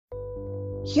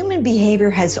Human behavior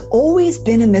has always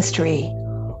been a mystery.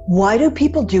 Why do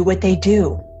people do what they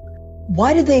do?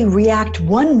 Why do they react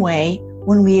one way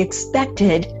when we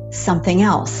expected something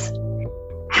else?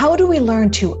 How do we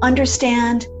learn to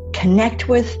understand, connect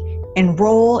with,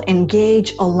 enroll,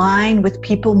 engage, align with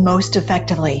people most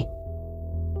effectively?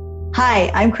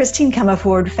 Hi, I'm Christine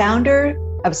Comerford, founder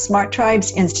of Smart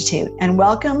Tribes Institute, and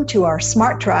welcome to our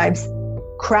Smart Tribes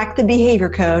Crack the Behavior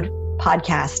Code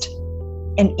podcast.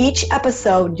 In each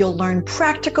episode, you'll learn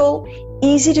practical,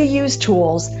 easy-to-use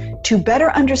tools to better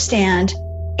understand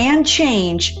and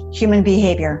change human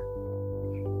behavior.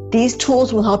 These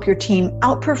tools will help your team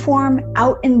outperform,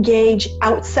 out-engage,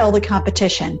 outsell the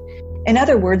competition. In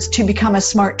other words, to become a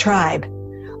smart tribe.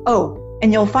 Oh,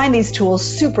 and you'll find these tools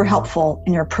super helpful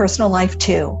in your personal life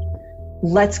too.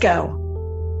 Let's go.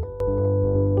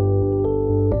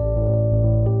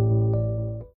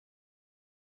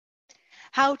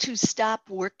 How to stop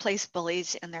workplace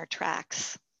bullies in their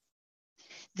tracks.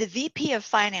 The VP of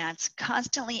Finance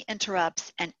constantly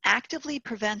interrupts and actively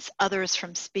prevents others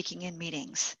from speaking in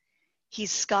meetings. He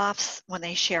scoffs when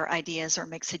they share ideas or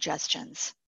make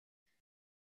suggestions.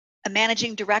 A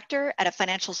managing director at a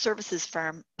financial services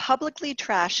firm publicly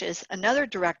trashes another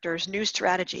director's new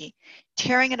strategy,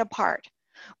 tearing it apart,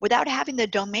 without having the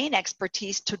domain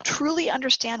expertise to truly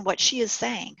understand what she is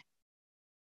saying.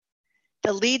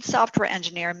 The lead software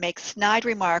engineer makes snide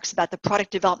remarks about the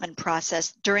product development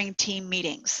process during team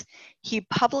meetings. He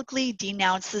publicly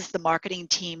denounces the marketing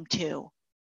team too.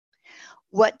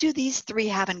 What do these three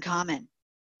have in common?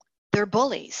 They're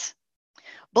bullies.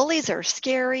 Bullies are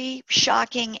scary,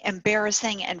 shocking,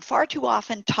 embarrassing, and far too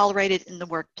often tolerated in the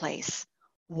workplace.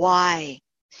 Why?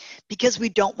 Because we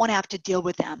don't want to have to deal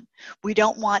with them. We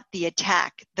don't want the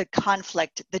attack, the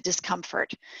conflict, the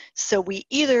discomfort. So we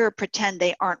either pretend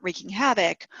they aren't wreaking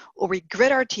havoc or we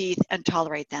grit our teeth and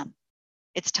tolerate them.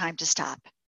 It's time to stop.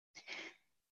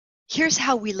 Here's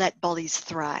how we let bullies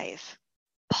thrive.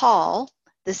 Paul,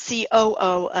 the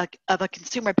COO of a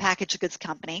consumer packaged goods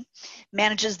company,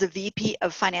 manages the VP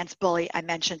of Finance bully I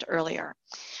mentioned earlier.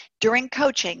 During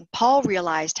coaching, Paul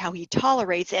realized how he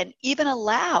tolerates and even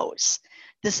allows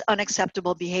this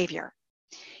unacceptable behavior.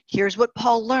 Here's what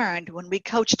Paul learned when we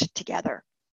coached together.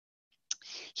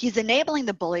 He's enabling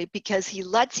the bully because he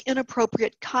lets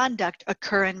inappropriate conduct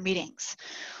occur in meetings.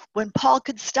 When Paul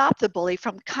could stop the bully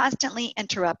from constantly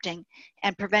interrupting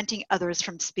and preventing others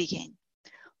from speaking.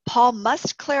 Paul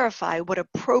must clarify what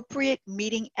appropriate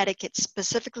meeting etiquette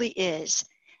specifically is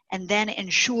and then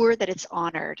ensure that it's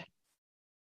honored.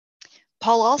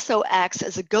 Paul also acts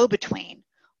as a go-between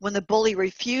when the bully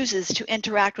refuses to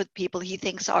interact with people he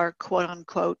thinks are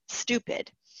quote-unquote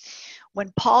stupid.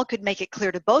 When Paul could make it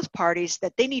clear to both parties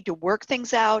that they need to work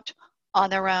things out on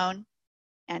their own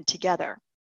and together.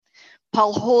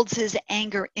 Paul holds his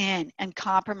anger in and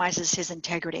compromises his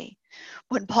integrity.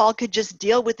 When Paul could just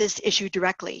deal with this issue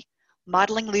directly,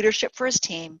 modeling leadership for his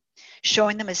team,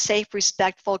 showing them a safe,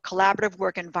 respectful, collaborative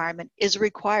work environment is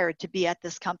required to be at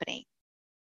this company.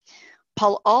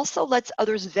 Paul also lets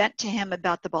others vent to him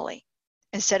about the bully,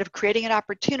 instead of creating an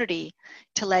opportunity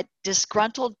to let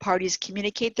disgruntled parties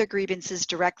communicate their grievances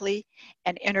directly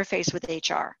and interface with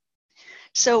HR.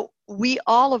 So we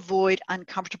all avoid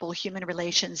uncomfortable human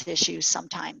relations issues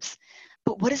sometimes,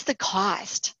 but what is the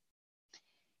cost?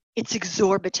 It's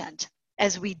exorbitant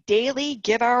as we daily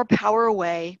give our power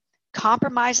away,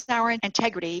 compromise our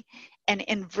integrity, and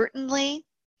inadvertently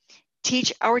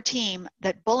teach our team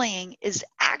that bullying is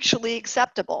actually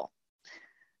acceptable.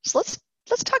 So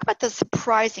let's talk about the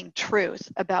surprising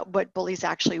truth about what bullies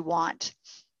actually want.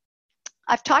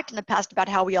 I've talked in the past about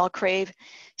how we all crave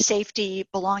safety,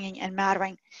 belonging, and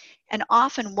mattering, and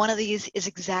often one of these is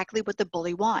exactly what the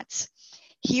bully wants.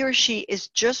 He or she is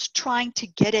just trying to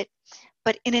get it,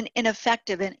 but in an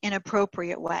ineffective and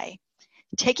inappropriate way.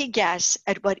 Take a guess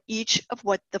at what each of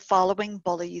the following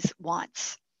bullies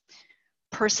wants.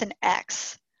 Person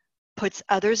X puts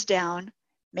others down,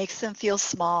 makes them feel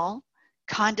small,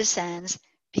 condescends,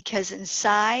 because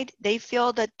inside they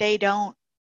feel that they don't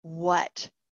what?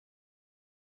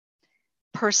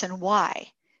 Person Y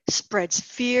spreads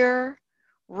fear,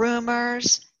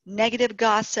 rumors, negative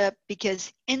gossip,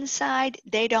 because inside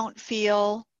they don't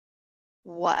feel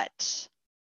what?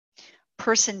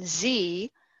 Person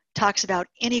Z talks about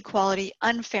inequality,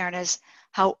 unfairness,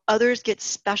 how others get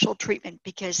special treatment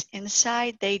because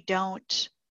inside they don't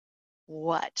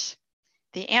what?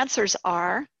 The answers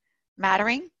are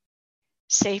mattering,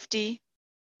 safety,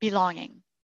 belonging.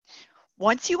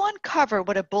 Once you uncover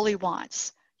what a bully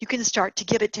wants, you can start to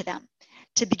give it to them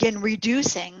to begin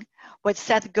reducing what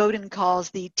Seth Godin calls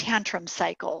the tantrum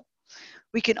cycle,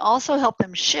 We can also help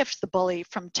them shift the bully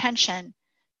from tension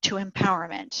to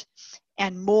empowerment,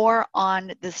 and more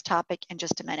on this topic in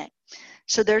just a minute.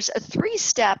 So there's a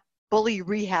 3-step bully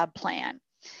rehab plan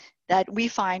that we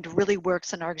find really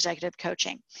works in our executive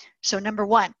coaching. So number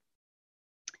 1,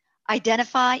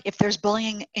 identify if there's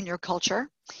bullying in your culture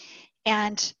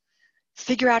and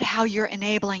figure out how you're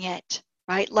enabling it,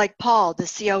 right? Like Paul, the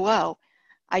COO,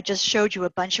 I just showed you a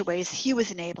bunch of ways he was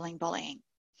enabling bullying.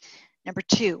 Number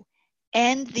 2,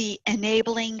 end the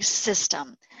enabling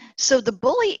system. So the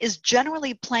bully is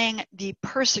generally playing the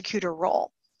persecutor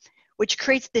role, which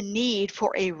creates the need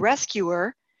for a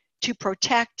rescuer to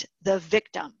protect the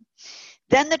victim.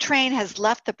 Then the train has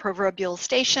left the proverbial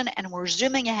station and we're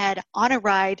zooming ahead on a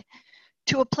ride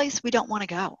to a place we don't want to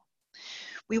go.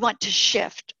 We want to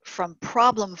shift from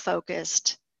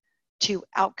problem-focused to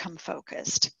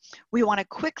outcome-focused. We want to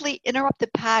quickly interrupt the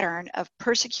pattern of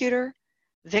persecutor,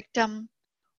 victim,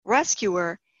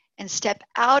 rescuer, and step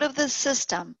out of the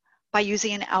system by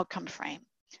using an outcome frame.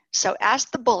 So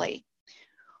ask the bully,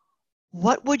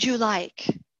 what would you like?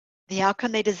 The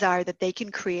outcome they desire that they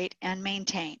can create and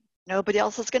maintain. Nobody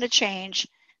else is going to change.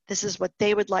 This is what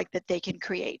they would like that they can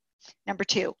create. Number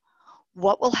 2,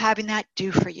 what will having that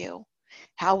do for you?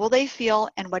 How will they feel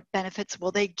and what benefits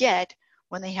will they get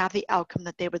when they have the outcome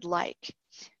that they would like?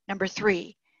 Number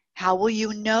 3, how will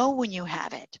you know when you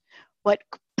have it? What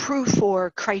proof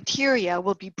or criteria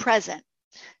will be present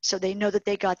so they know that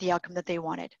they got the outcome that they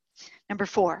wanted? Number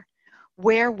 4,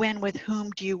 where, when, with whom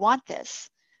do you want this?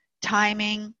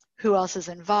 Timing, who else is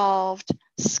involved,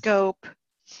 scope.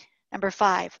 Number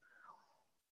 5,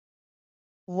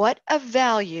 what of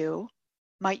value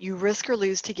might you risk or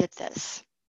lose to get this?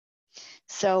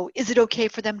 So is it okay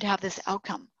for them to have this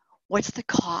outcome? What's the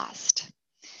cost?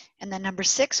 And then number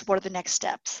 6, what are the next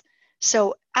steps?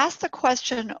 So ask the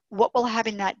question, what will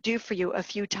having that do for you, a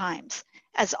few times?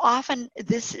 As often,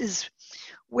 this is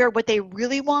where what they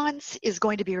really want is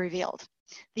going to be revealed.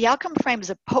 The outcome frame is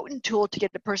a potent tool to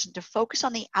get the person to focus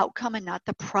on the outcome and not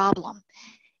the problem.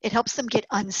 It helps them get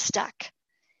unstuck.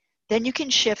 Then you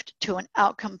can shift to an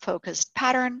outcome-focused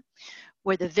pattern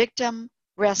where the victim,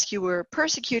 rescuer,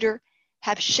 persecutor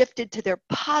have shifted to their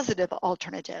positive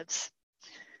alternatives.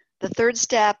 The 3rd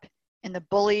step in the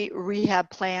bully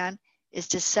rehab plan is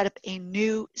to set up a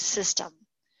new system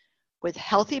with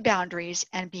healthy boundaries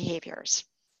and behaviors.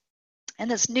 And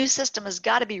this new system has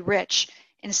got to be rich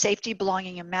in safety,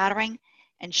 belonging, and mattering,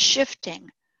 and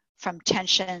shifting from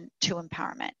tension to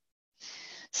empowerment.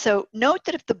 So note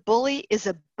that if the bully is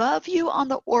above you on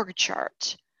the org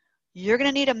chart, you're going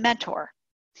to need a mentor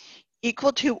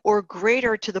equal to or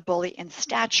greater to the bully in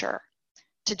stature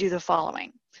to do the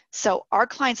following. So our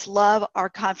clients love our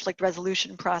conflict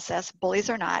resolution process, bullies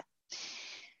are not.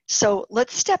 So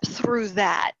let's step through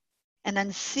that and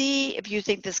then see if you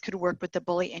think this could work with the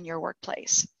bully in your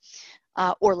workplace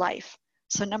or life.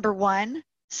 So number 1,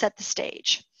 set the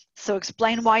stage. So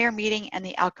explain why you're meeting and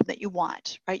the outcome that you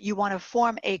want, right? You want to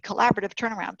form a collaborative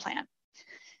turnaround plan.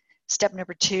 Step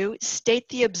number 2, state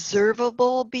the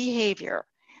observable behavior.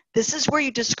 This is where you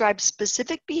describe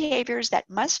specific behaviors that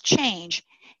must change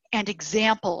and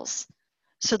examples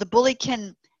so the bully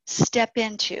can step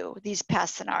into these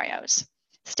past scenarios.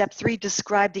 Step 3,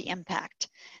 describe the impact,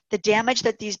 the damage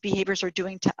that these behaviors are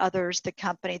doing to others, the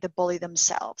company, the bully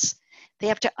themselves. They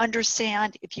have to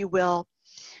understand, if you will,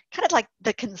 kind of like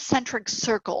the concentric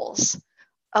circles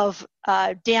of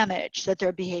damage that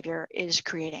their behavior is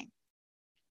creating.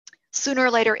 Sooner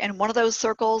or later, in one of those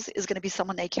circles is going to be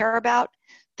someone they care about,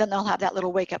 then they'll have that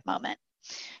little wake-up moment.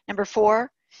 Number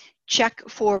 4, check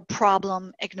for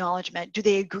problem acknowledgement. Do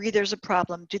they agree there's a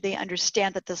problem? Do they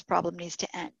understand that this problem needs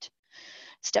to end?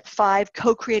 Step 5,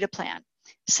 co-create a plan.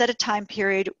 Set a time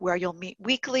period where you'll meet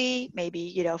weekly,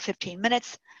 maybe 15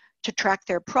 minutes, to track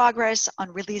their progress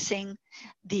on releasing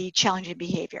the challenging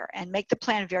behavior, and make the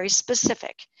plan very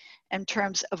specific in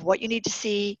terms of what you need to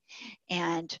see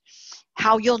and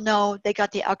how you'll know they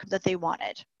got the outcome that they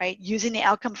wanted, right? Using the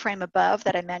outcome frame above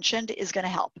that I mentioned is going to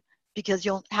help because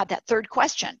you'll have that 3rd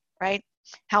question, right?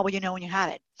 How will you know when you have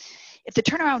it? If the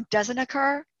turnaround doesn't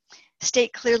occur,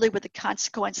 state clearly what the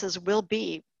consequences will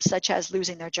be, such as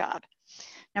losing their job.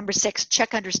 Number 6,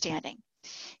 check understanding.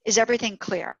 Is everything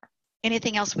clear?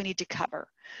 Anything else we need to cover?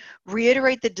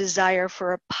 Reiterate the desire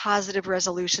for a positive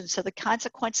resolution so the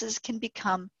consequences can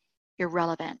become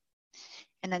irrelevant.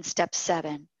 And then step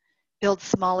 7, build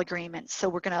small agreements. So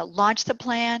we're going to launch the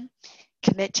plan,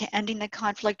 commit to ending the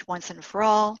conflict once and for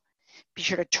all, be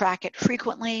sure to track it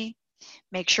frequently,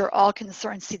 make sure all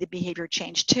concerned see the behavior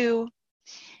change too.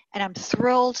 And I'm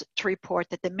thrilled to report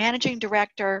that the managing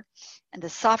director and the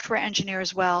software engineer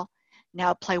as well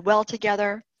now play well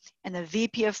together, and the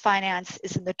VP of Finance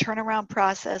is in the turnaround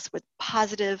process with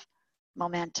positive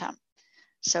momentum.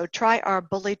 So try our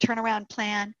Bully turnaround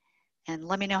plan and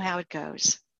let me know how it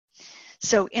goes.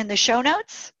 So in the show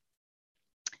notes,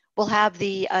 we'll have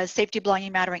the Safety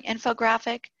Belonging Mattering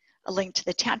infographic, a link to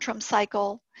the tantrum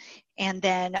cycle, and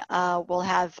then we'll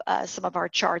have some of our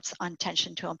charts on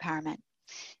tension to empowerment.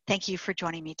 Thank you for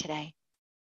joining me today.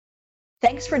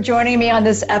 Thanks for joining me on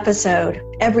this episode.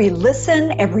 Every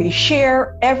listen, every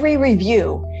share, every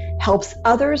review helps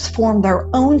others form their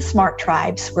own smart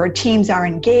tribes where teams are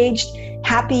engaged,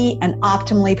 happy, and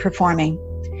optimally performing.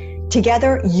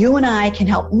 Together, you and I can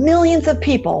help millions of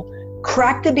people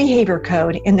crack the behavior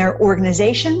code in their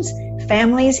organizations,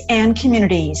 families, and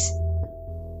communities.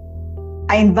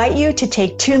 I invite you to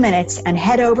take 2 minutes and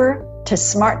head over to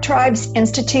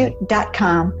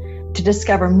smarttribesinstitute.com to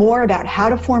discover more about how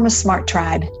to form a smart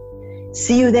tribe.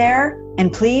 See you there,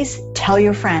 and please tell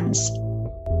your friends.